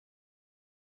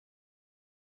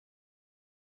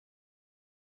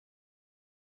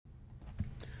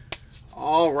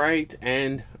All right,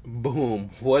 and boom.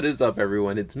 What is up,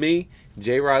 everyone? It's me,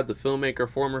 J-Rod, the filmmaker,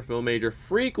 former film major,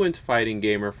 frequent fighting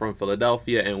gamer from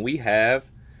Philadelphia, and we have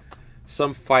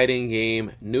some fighting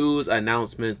game news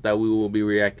announcements that we will be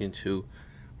reacting to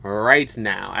right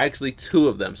now. Actually, two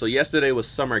of them. So yesterday was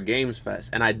Summer Games Fest,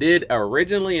 and I did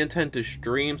originally intend to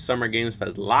stream Summer Games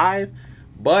Fest live,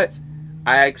 but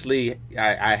I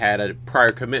had a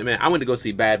prior commitment. I went to go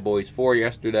see Bad Boys 4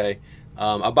 yesterday,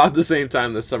 about the same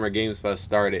time the Summer Games Fest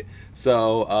started.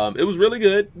 So it was really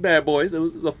good, Bad Boys. It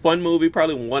was a fun movie,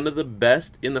 probably one of the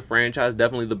best in the franchise,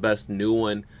 definitely the best new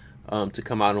one to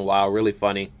come out in a while, really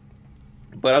funny.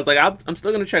 But I was like, I'm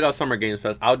still going to check out Summer Games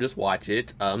Fest. I'll just watch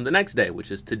it the next day, which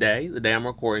is today. The day I'm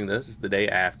recording this is the day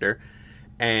after.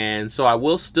 And so I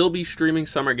will still be streaming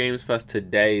Summer Games Fest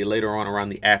today, later on around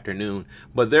the afternoon.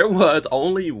 But there was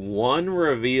only one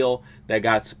reveal that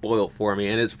got spoiled for me,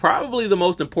 and it's probably the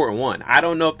most important one. I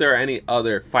don't know if there are any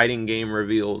other fighting game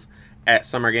reveals at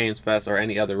Summer Games Fest or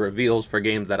any other reveals for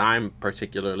games that I'm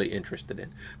particularly interested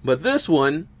in. But this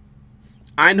one,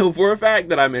 I know for a fact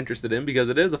that I'm interested in because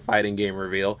it is a fighting game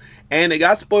reveal, and it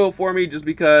got spoiled for me just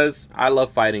because I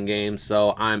love fighting games.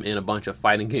 So I'm in a bunch of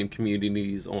fighting game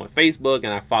communities on Facebook,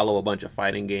 and I follow a bunch of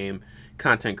fighting game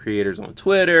content creators on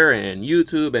Twitter and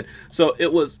YouTube, and so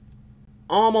it was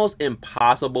almost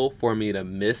impossible for me to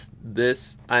miss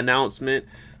this announcement.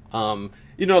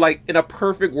 You know, like in a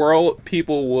perfect world,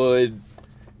 people would,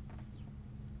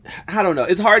 I don't know.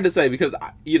 It's hard to say because,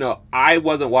 you know, I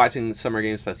wasn't watching Summer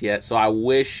Games Fest yet, so I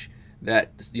wish that,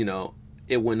 you know,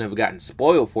 it wouldn't have gotten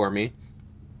spoiled for me.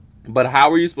 But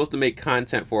how are you supposed to make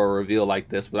content for a reveal like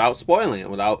this without spoiling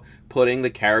it, without putting the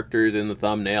characters in the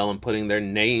thumbnail and putting their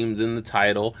names in the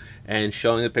title and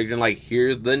showing the picture like,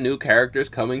 here's the new characters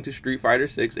coming to Street Fighter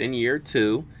 6 in year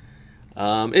 2?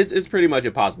 It's pretty much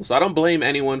impossible. So I don't blame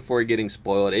anyone for getting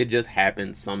spoiled. It just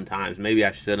happens sometimes. Maybe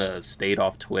I should have stayed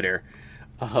off Twitter.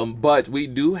 But we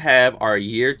do have our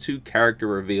year 2 character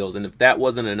reveals, and if that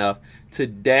wasn't enough,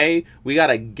 today we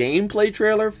got a gameplay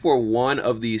trailer for one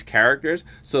of these characters.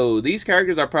 So these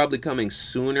characters are probably coming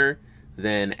sooner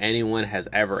than anyone has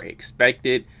ever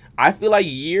expected. I feel like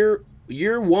year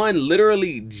 1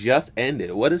 literally just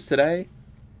ended. What is today?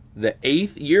 The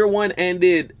 8th. Year 1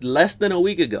 ended less than a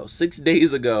week ago. 6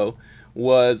 days ago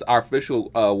was our official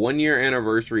 1-year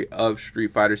anniversary of Street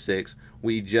Fighter 6.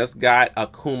 We just got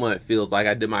Akuma, it feels like.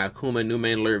 I did my Akuma new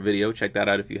main alert video. Check that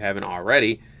out if you haven't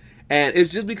already. And it's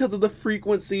just because of the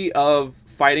frequency of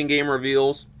fighting game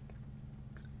reveals.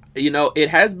 You know, it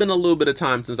has been a little bit of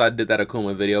time since I did that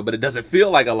Akuma video, but it doesn't feel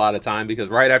like a lot of time because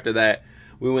right after that,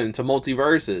 we went into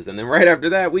Multiverses. And then right after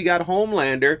that, we got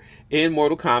Homelander in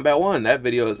Mortal Kombat 1. That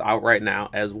video is out right now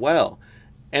as well.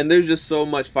 And there's just so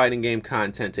much fighting game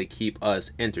content to keep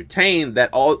us entertained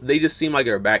that they just seem like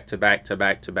they're back to back to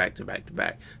back to back to back to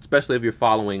back, especially if you're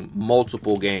following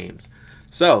multiple games.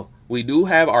 So we do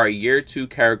have our year 2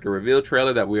 character reveal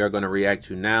trailer that we are going to react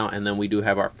to now, and then we do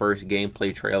have our first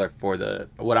gameplay trailer for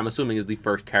what I'm assuming is the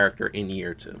first character in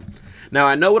year 2. Now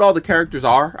I know what all the characters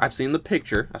are. I've seen the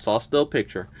picture. I saw a still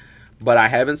picture, but I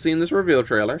haven't seen this reveal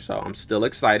trailer, so I'm still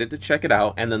excited to check it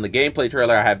out. And then the gameplay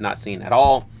trailer I have not seen at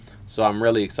all. So I'm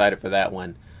really excited for that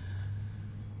one.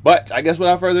 But I guess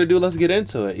without further ado, let's get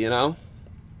into it, you know.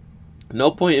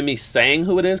 No point in me saying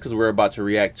who it is because we're about to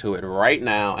react to it right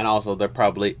now. And also, they're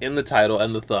probably in the title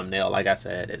and the thumbnail. Like I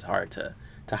said, it's hard to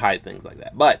hide things like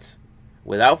that. But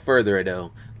without further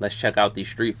ado, let's check out the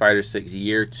Street Fighter 6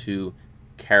 Year 2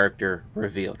 character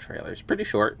reveal trailer. It's pretty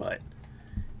short, but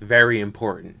very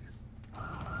important.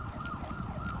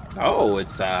 Oh,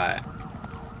 it's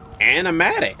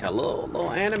animatic, a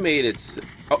little animated.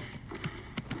 Oh,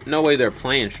 no way they're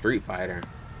playing Street Fighter.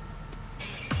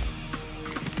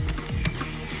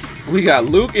 We got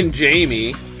Luke and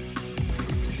Jamie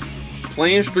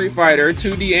playing Street Fighter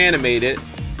 2D animated,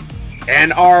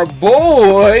 and our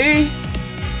boy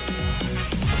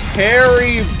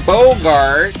Terry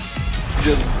Bogard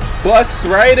just busts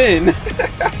right in.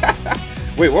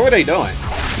 Wait, what were they doing?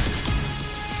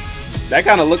 That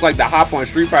kind of looked like the Hop on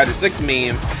Street Fighter 6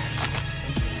 meme.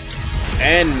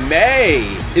 And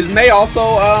Mai. Is Mai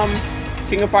also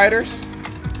King of Fighters?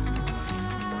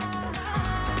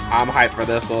 I'm hyped for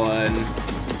this one.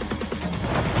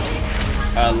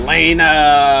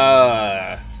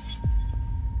 Elena.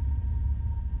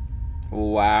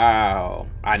 Wow.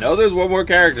 I know there's one more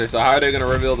character, so how are they going to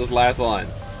reveal this last one?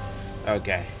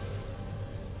 Okay.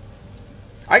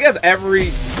 I guess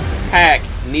every pack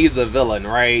needs a villain,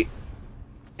 right?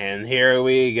 And here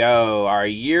we go, our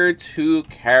year 2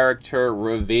 character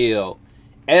reveal.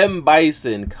 M.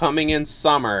 Bison coming in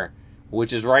summer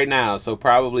which is right now, so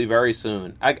probably very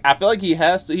soon. I feel like he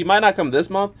might not come this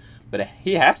month, but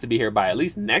he has to be here by at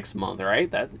least next month,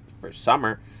 right? That's for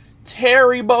summer.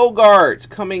 Terry Bogard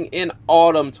coming in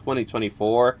autumn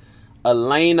 2024.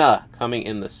 Elena coming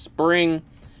in the spring.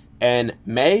 And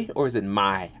May, or is it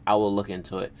Mai? I will look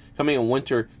into it. Coming in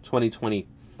winter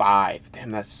 2025.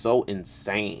 Damn, that's so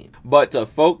insane. But to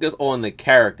focus on the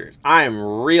characters, I am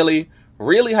really,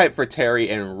 really hyped for Terry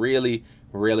and really,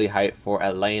 really hyped for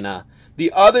Elena.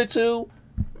 The other two,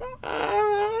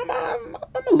 I'm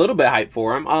a little bit hyped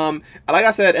for them. Like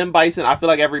I said, in Bison, I feel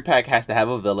like every pack has to have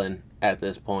a villain at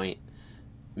this point.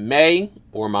 Mai,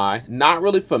 or Mai, not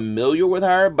really familiar with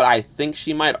her, but I think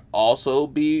she might also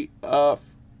be a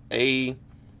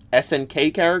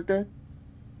SNK character.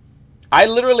 I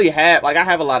literally have, I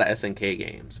have a lot of SNK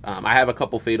games. I have a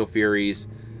couple Fatal Furies.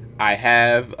 I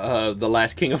have the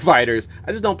Last King of Fighters.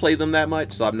 I just don't play them that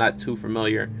much, so I'm not too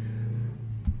familiar.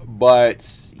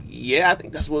 But yeah, I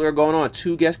think that's what they're going on.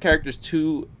 2 guest characters,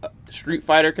 2 Street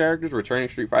Fighter characters, returning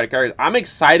Street Fighter characters. I'm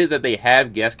excited that they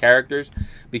have guest characters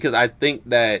because I think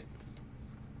that,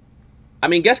 I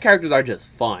mean, guest characters are just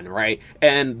fun, right?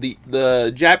 And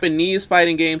the Japanese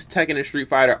fighting games, Tekken and Street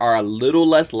Fighter, are a little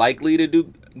less likely to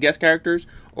do guest characters,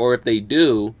 or if they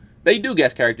do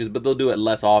guest characters, but they'll do it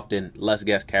less often, less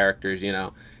guest characters, you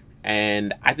know.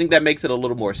 And I think that makes it a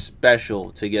little more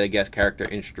special to get a guest character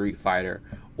in Street Fighter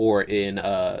or in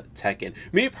Tekken.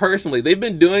 Me personally, they've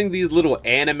been doing these little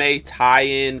anime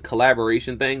tie-in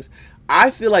collaboration things.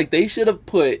 I feel like they should have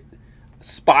put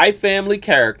Spy Family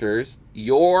characters,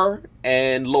 Yor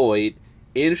and Lloyd,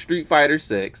 in Street Fighter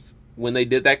 6 when they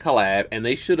did that collab, and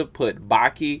they should have put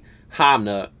Baki,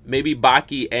 Hamna, maybe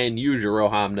Baki and Yujiro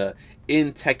Hamna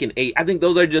in Tekken 8. I think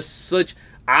those are just such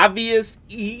obvious,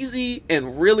 easy,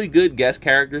 and really good guest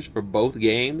characters for both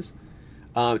games.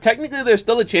 Technically, there's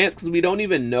still a chance because we don't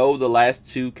even know the last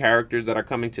 2 characters that are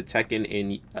coming to Tekken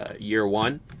in year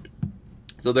 1.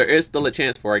 So there is still a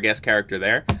chance for a guest character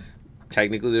there.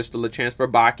 Technically, there's still a chance for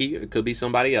Baki. It could be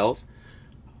somebody else.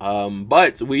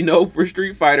 But we know for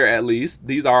Street Fighter, at least,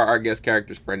 these are our guest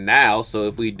characters for now. So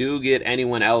if we do get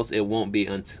anyone else, it won't be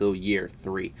until year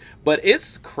 3. But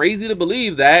it's crazy to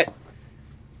believe that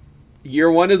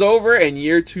year 1 is over and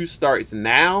year 2 starts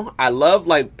now. I love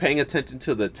paying attention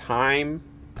to the time,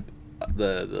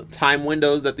 the time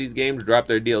windows that these games drop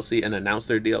their DLC and announce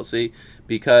their DLC,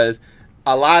 because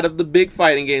a lot of the big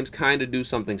fighting games kind of do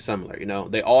something similar. You know,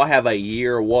 they all have a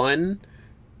year 1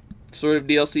 sort of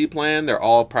DLC plan. They're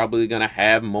all probably going to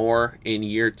have more in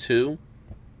year 2.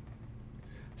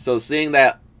 So seeing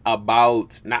that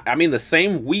the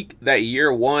same week that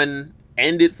year 1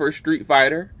 ended for Street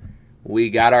Fighter, we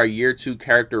got our year 2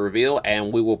 character reveal,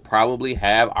 and we will probably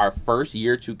have our first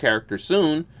year 2 character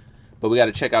soon, but we got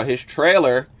to check out his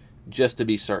trailer just to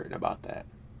be certain about that.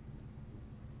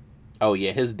 Oh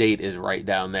yeah, his date is right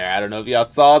down there. I don't know if y'all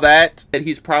saw that. And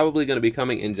he's probably going to be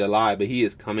coming in July, but he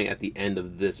is coming at the end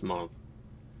of this month.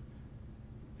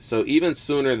 So even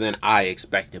sooner than I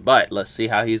expected, but let's see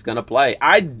how he's going to play.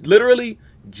 I literally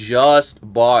just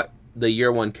bought the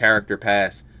year 1 character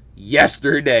pass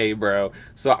yesterday, bro.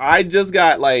 So I just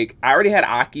got I already had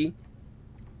A.K.I,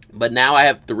 but now I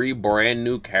have 3 brand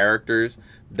new characters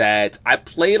that I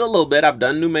played a little bit. I've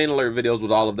done new main alert videos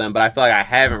with all of them, but I feel like I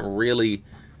haven't really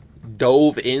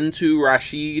dove into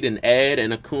Rashid and Ed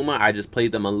and Akuma. I just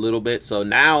played them a little bit. So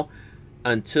now,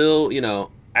 until, you know,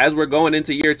 as we're going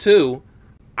into year 2,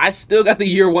 I still got the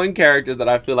year 1 characters that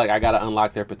I feel like I got to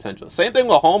unlock their potential. Same thing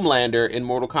with Homelander in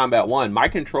Mortal Kombat 1. My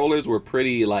controllers were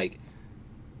pretty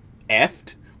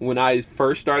effed when I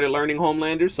first started learning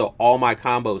Homelander, so all my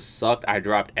combos sucked. I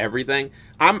dropped everything.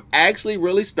 I'm actually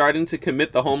really starting to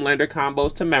commit the Homelander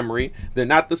combos to memory. They're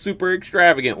not the super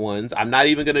extravagant ones. I'm not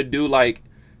even gonna do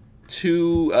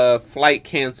 2 flight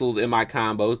cancels in my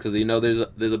combos, because you know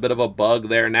there's a bit of a bug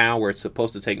there now where it's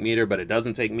supposed to take meter but it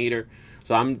doesn't take meter.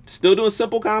 So I'm still doing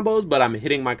simple combos, but I'm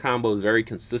hitting my combos very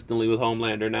consistently with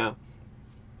Homelander now.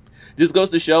 Just goes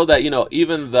to show that, you know,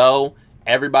 even though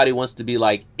everybody wants to be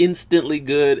instantly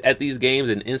good at these games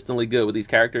and instantly good with these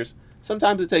characters,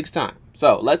 sometimes it takes time.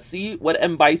 So let's see what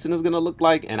M. Bison is going to look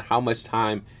like and how much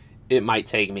time it might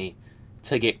take me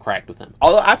to get cracked with him.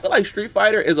 Although I feel like Street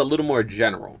Fighter is a little more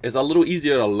general. It's a little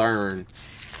easier to learn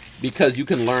because you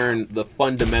can learn the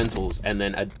fundamentals and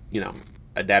then, you know,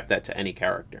 adapt that to any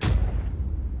character.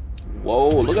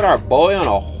 Whoa, look at our boy on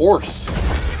a horse.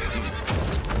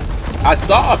 I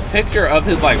saw a picture of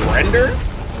his render.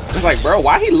 It's like, bro,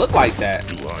 why he look like that?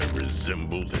 Do I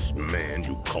resemble this man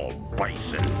you call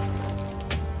Bison?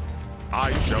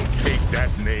 I shall take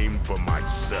that name for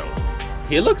myself.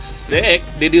 He looks sick.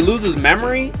 Did he lose his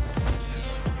memory?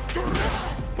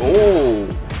 Oh.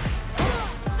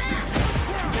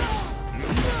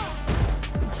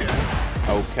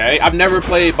 Okay, I've never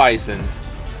played Bison.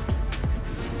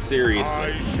 Seriously.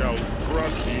 I shall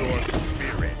crush your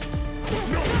spirit.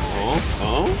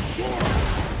 Oh.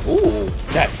 Ooh,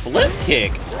 that flip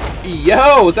kick.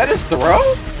 Yo, is that his throw?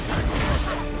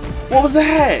 What was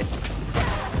that?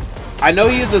 I know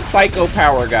he's the Psycho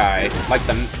Power guy, like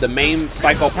the main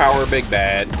Psycho Power big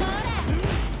bad.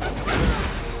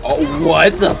 Oh,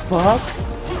 what the fuck?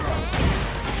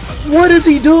 What is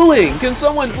he doing? Can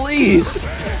someone please?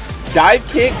 Dive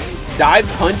kicks, dive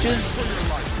punches.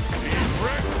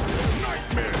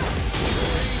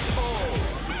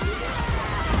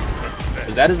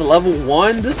 Is that his level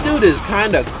 1? This dude is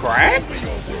kind of cracked.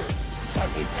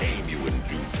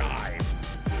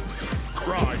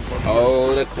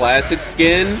 Oh, the classic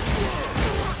skin.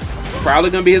 Probably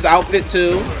gonna be his outfit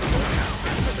too.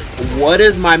 What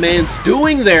is my man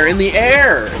doing there in the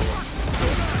air?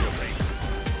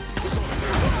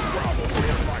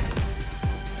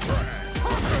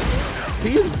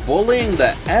 He's bullying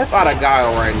the F out of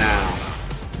Guile right now.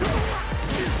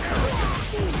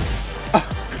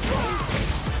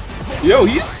 Yo,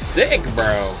 he's sick,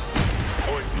 bro.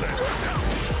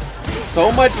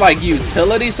 So much like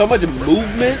utility, so much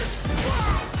movement.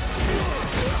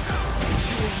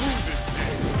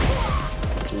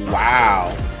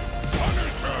 Wow.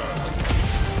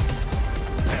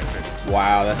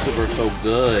 Wow, that super so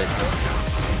good.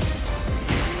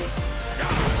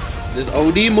 This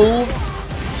OD move.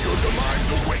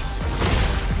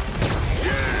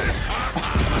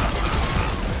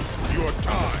 Your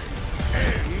time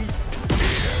ends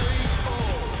here.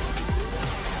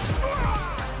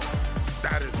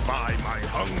 Satisfy my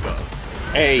hunger.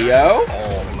 Hey, yo.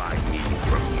 All I need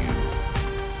from you.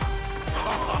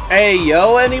 Hey,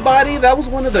 yo, anybody? That was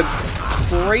one of the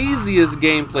craziest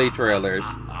gameplay trailers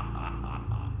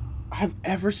I've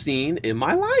ever seen in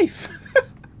my life.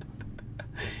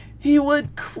 He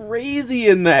went crazy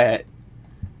in that.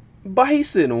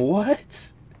 Bison,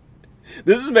 what?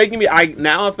 This is making me,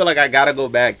 now I feel like I gotta go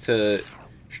back to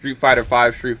Street Fighter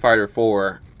 5, Street Fighter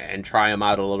 4 and try him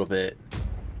out a little bit.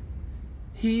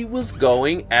 He was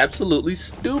going absolutely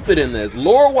stupid in this.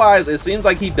 Lore-wise, it seems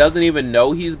like he doesn't even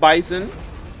know he's Bison.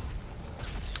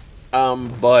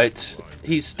 But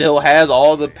he still has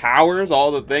all the powers, all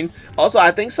the things. Also,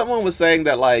 I think someone was saying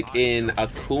that, like, in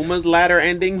Akuma's latter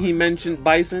ending, he mentioned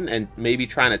Bison and maybe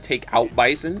trying to take out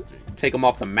Bison, take him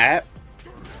off the map.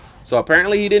 So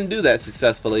apparently he didn't do that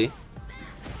successfully.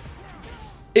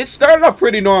 It started off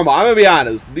pretty normal. I'm gonna be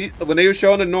honest. When they were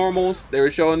showing the normals, they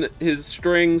were showing his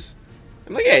strings.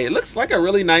 I'm like, hey, it looks like a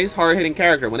really nice, hard-hitting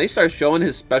character. When they start showing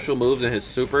his special moves and his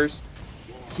supers,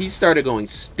 he started going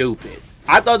stupid.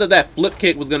 I thought that that flip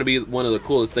kick was going to be one of the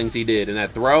coolest things he did in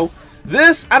that throw.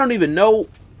 This, I don't even know.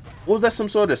 What was that, some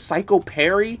sort of psycho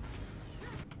parry?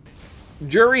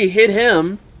 Jury hit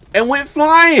him and went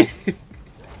flying.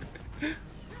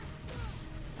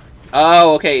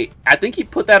 Oh, okay. I think he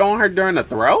put that on her during the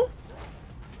throw.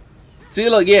 See,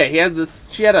 look, yeah, he has this.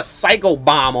 She had a psycho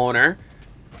bomb on her,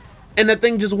 and the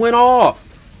thing just went off.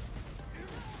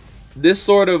 This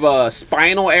sort of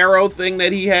spinal arrow thing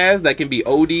that he has that can be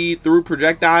OD through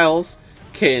projectiles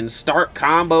can start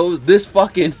combos. This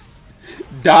fucking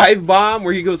dive bomb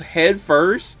where he goes head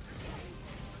first.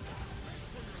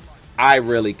 I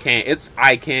really can't.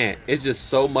 I can't. It's just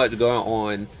so much going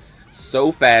on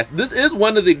so fast. This is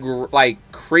one of the like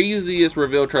craziest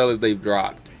reveal trailers they've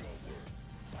dropped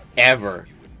ever.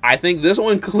 I think this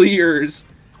one clears.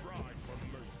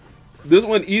 This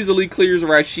one easily clears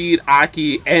Rashid,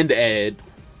 Aki, and Ed.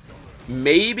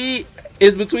 Maybe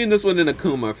it's between this one and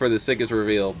Akuma for the sickest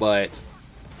reveal, but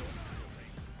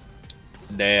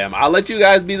damn, I'll let you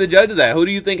guys be the judge of that. Who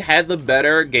do you think had the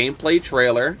better gameplay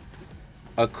trailer?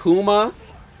 Akuma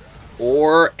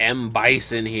or M.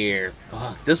 Bison here?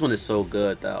 Fuck, this one is so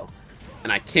good though.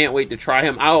 And I can't wait to try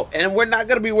him out. And we're not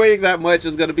going to be waiting that much.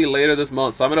 It's going to be later this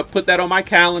month. So I'm going to put that on my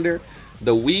calendar.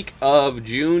 The week of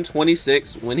June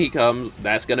 26th, when he comes,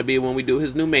 that's going to be when we do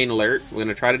his new main alert. We're going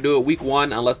to try to do it week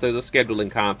 1 unless there's a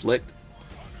scheduling conflict.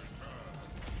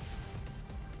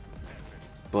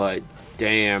 But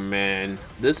damn, man,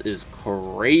 this is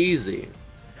crazy.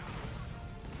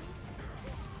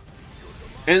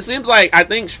 And it seems like, I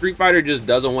think Street Fighter just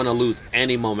doesn't want to lose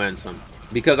any momentum.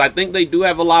 Because I think they do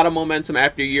have a lot of momentum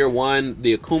after year 1.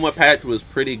 The Akuma patch was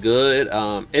pretty good.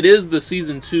 It is the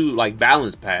season 2 like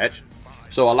balance patch.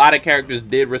 So a lot of characters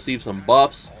did receive some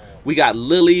buffs. We got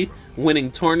Lily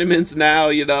winning tournaments now,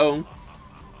 you know.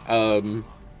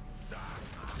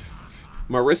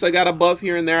 Marissa got a buff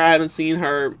here and there. I haven't seen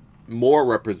her more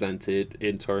represented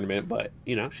in tournament, but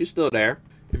you know, she's still there.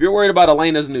 If you're worried about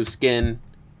Elena's new skin,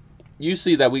 you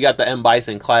see that we got the M.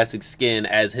 Bison classic skin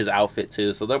as his outfit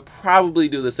too, so they'll probably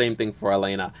do the same thing for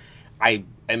Elena. I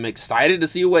am excited to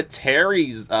see what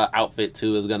Terry's outfit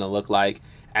too is gonna look like,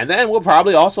 and then we'll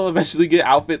probably also eventually get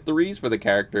outfit 3s for the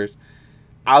characters.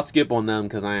 I'll skip on them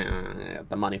because I got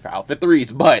the money for outfit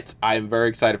 3s, but I'm very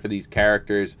excited for these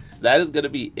characters. That is going to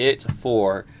be it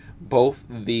for both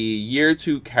the year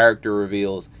 2 character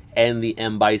reveals and the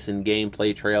M. Bison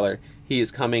gameplay trailer. He is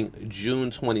coming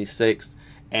June 26th,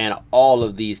 and all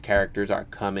of these characters are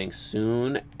coming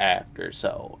soon after.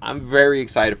 So I'm very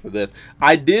excited for this.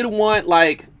 I did want,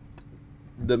 like,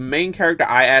 the main character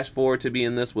I asked for to be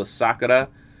in this was Sakura,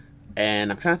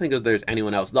 and I'm trying to think if there's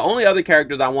anyone else. The only other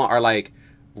characters I want are, like,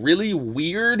 really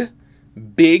weird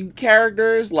big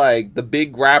characters, like the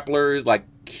big grapplers like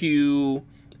Q,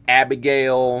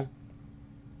 Abigail,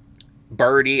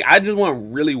 Birdie. I just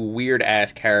want really weird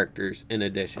ass characters in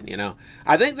addition, you know.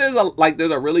 I think there's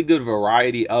a really good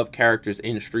variety of characters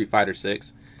in Street Fighter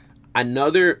 6.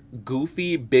 Another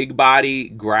goofy big body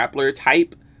grappler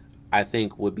type I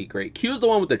think would be great. Q's the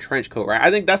one with the trench coat, right?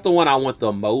 I think that's the one I want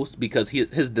the most because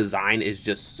his design is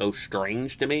just so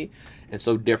strange to me and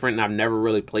so different, and I've never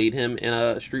really played him in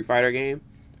a Street Fighter game.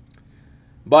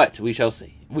 But we shall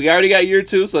see. We already got year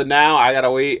 2, so now I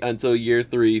gotta wait until year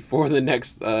 3 for the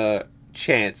next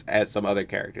chance at some other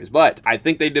characters. But I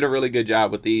think they did a really good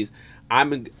job with these. I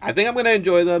think I'm gonna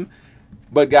enjoy them.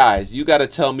 But guys, you gotta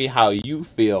tell me how you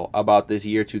feel about this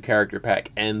year 2 character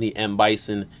pack and the M.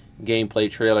 Bison gameplay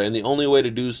trailer. And the only way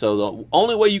to do so, the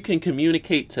only way you can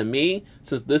communicate to me,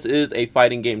 since this is a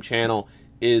fighting game channel,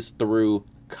 is through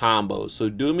combos. So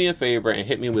do me a favor and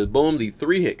hit me with, boom, the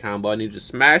 3-hit combo. I need you to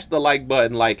smash the like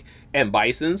button like M.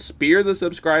 Bison, spear the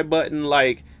subscribe button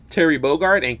like Terry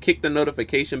Bogard, and kick the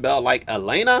notification bell like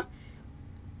Elena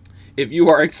if you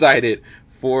are excited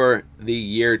for the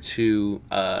year 2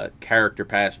 character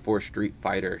pass for Street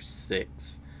Fighter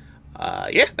 6.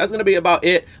 Yeah, that's gonna be about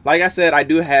it. Like I said, I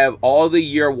do have all the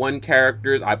year 1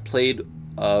 characters. I played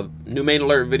new main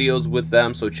alert videos with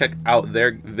them, so check out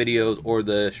their videos or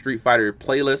the Street Fighter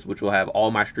playlist, which will have all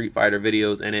my Street Fighter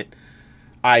videos in it.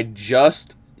 I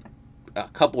just a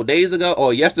couple days ago,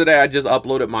 or yesterday, I just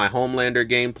uploaded my Homelander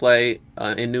gameplay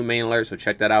in new main alert, so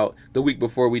check that out. The week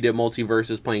before, we did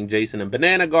multiverses playing Jason and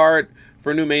Banana Guard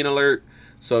for new main alert.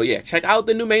 So yeah, check out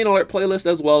the new main alert playlist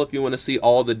as well if you want to see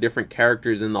all the different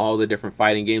characters and all the different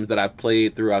fighting games that I've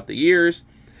played throughout the years.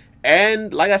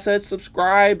 And like I said,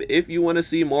 subscribe if you want to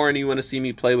see more and you want to see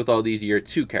me play with all these year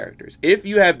 2 characters. If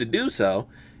you have to do so,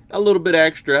 a little bit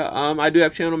extra, I do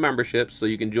have channel memberships, so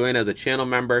you can join as a channel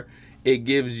member. It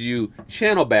gives you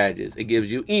channel badges, it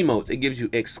gives you emotes, it gives you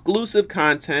exclusive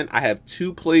content. I have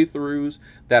 2 playthroughs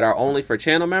that are only for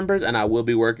channel members, and I will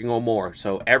be working on more.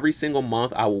 So every single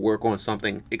month I will work on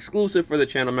something exclusive for the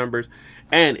channel members.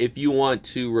 And if you want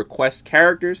to request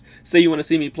characters, say you want to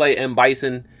see me play M.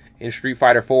 Bison in Street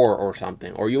Fighter 4 or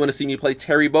something, or you want to see me play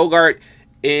Terry Bogard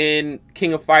in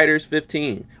King of Fighters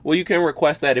 15, well, you can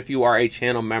request that if you are a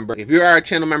channel member. If you are a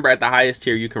channel member at the highest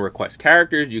tier, you can request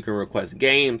characters, you can request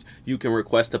games, you can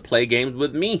request to play games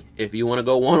with me. If you want to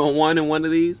go one-on-one in one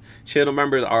of these, channel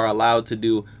members are allowed to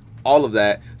do all of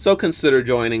that, so consider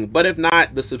joining. But if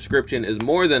not, the subscription is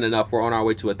more than enough. We're on our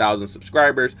way to 1,000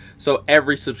 subscribers, so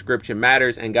every subscription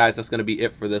matters. And guys, that's going to be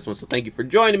it for this one. So thank you for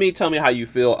joining me. Tell me how you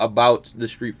feel about the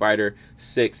Street Fighter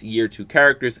 6 year 2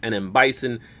 characters and M.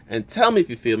 Bison, and tell me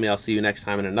if you feel me. I'll see you next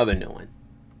time in another new one.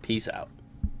 Peace out.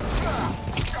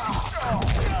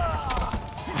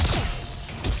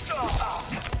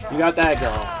 You got that,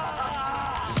 girl.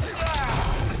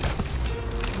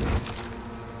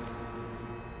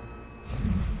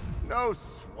 No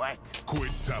sweat.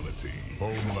 Quitality.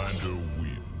 Homelander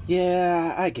wins.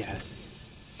 Yeah, I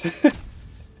guess.